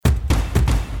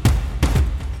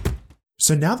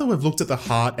So now that we've looked at the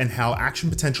heart and how action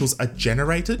potentials are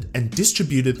generated and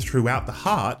distributed throughout the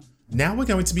heart, now we're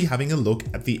going to be having a look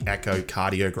at the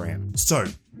echocardiogram. So,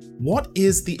 what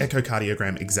is the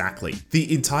echocardiogram exactly?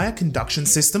 The entire conduction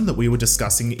system that we were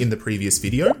discussing in the previous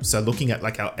video, so looking at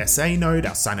like our SA node,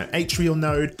 our sinoatrial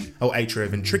node, our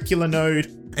atrioventricular node,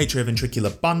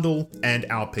 atrioventricular bundle, and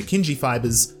our Purkinje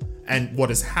fibers, and what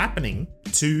is happening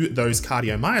to those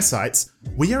cardiomyocytes,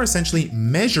 we are essentially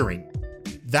measuring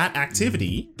that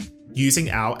activity using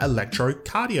our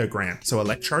electrocardiogram. So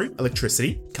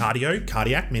electricity, cardio,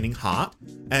 cardiac meaning heart,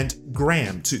 and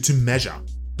gram to measure.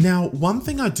 Now, one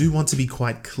thing I do want to be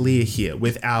quite clear here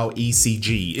with our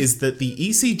ECG is that the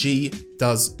ECG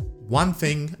does one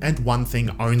thing and one thing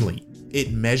only.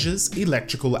 It measures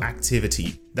electrical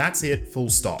activity. That's it, full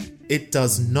stop. It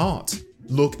does not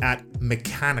look at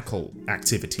mechanical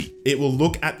activity. It will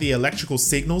look at the electrical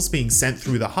signals being sent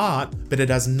through the heart, but it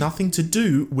has nothing to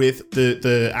do with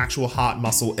the actual heart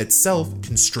muscle itself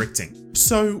constricting.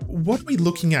 So what are we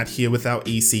looking at here with our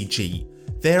ECG?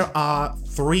 There are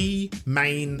three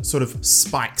main sort of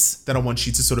spikes that I want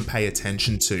you to sort of pay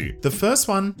attention to. The first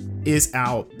one is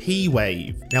our P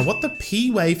wave. Now what the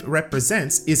P wave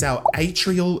represents is our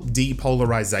atrial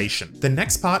depolarization. The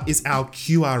next part is our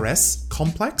QRS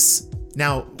complex.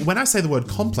 Now, when I say the word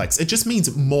complex, it just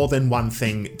means more than one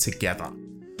thing together.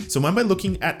 So when we're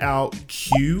looking at our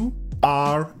Q,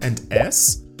 R, and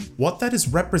S, what that is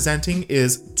representing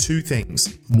is two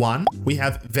things. One, we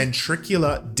have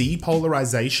ventricular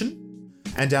depolarization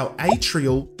and our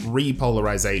atrial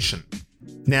repolarization.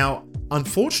 Now,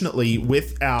 unfortunately,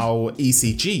 with our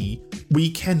ECG, we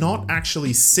cannot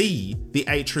actually see the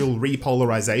atrial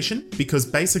repolarization because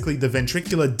basically the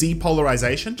ventricular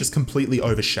depolarization just completely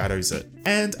overshadows it.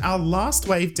 And our last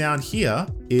wave down here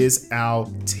is our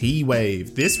T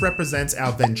wave. This represents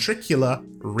our ventricular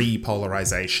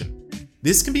repolarization.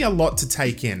 This can be a lot to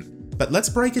take in, but let's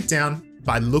break it down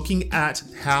by looking at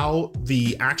how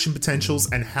the action potentials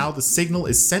and how the signal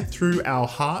is sent through our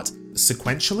heart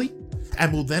sequentially.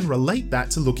 And we'll then relate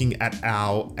that to looking at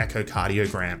our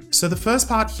echocardiogram. So the first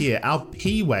part here, our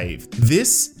P wave,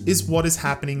 this is what is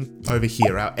happening over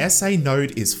here. Our SA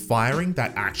node is firing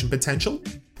that action potential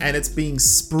and it's being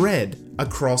spread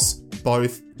across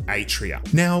both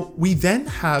atria. Now, we then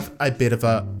have a bit of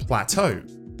a plateau,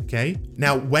 okay?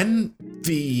 Now, when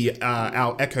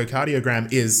our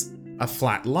echocardiogram is a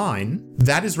flat line,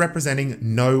 that is representing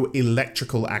no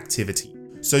electrical activity.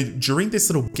 So during this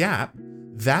little gap,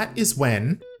 that is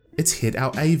when it's hit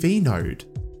our AV node.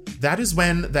 That is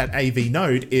when that AV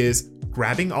node is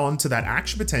grabbing onto that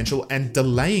action potential and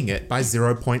delaying it by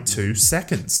 0.2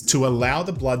 seconds to allow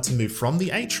the blood to move from the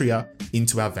atria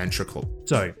into our ventricle.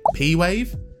 So P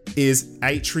wave is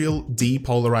atrial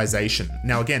depolarization.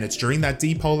 Now again, it's during that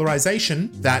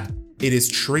depolarization that it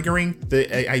is triggering the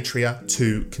atria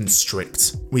to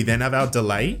constrict. We then have our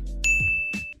delay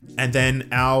and then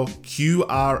our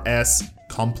QRS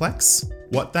complex.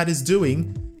 What that is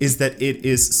doing is that it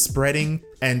is spreading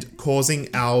and causing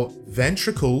our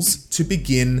ventricles to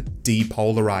begin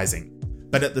depolarizing.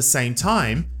 But at the same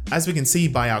time, as we can see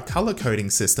by our color coding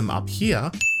system up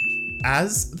here,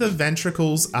 as the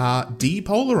ventricles are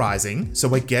depolarizing, so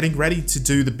we're getting ready to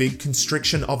do the big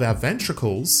constriction of our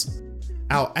ventricles,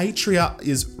 our atria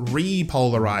is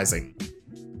repolarizing.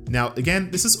 Now,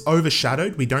 again, this is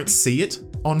overshadowed. We don't see it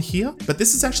on here, but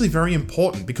this is actually very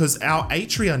important because our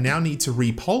atria now need to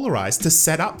repolarize to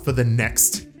set up for the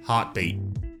next heartbeat.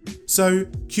 So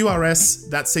QRS,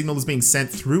 that signal is being sent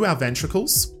through our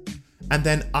ventricles. And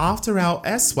then after our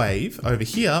S wave over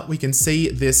here, we can see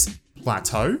this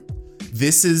plateau.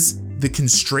 This is the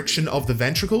constriction of the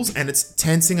ventricles and it's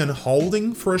tensing and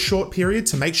holding for a short period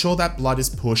to make sure that blood is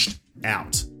pushed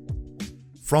out.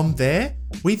 From there,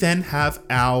 we then have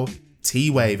our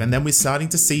T wave, and then we're starting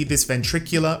to see this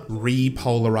ventricular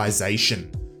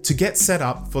repolarization to get set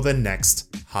up for the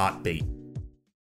next heartbeat.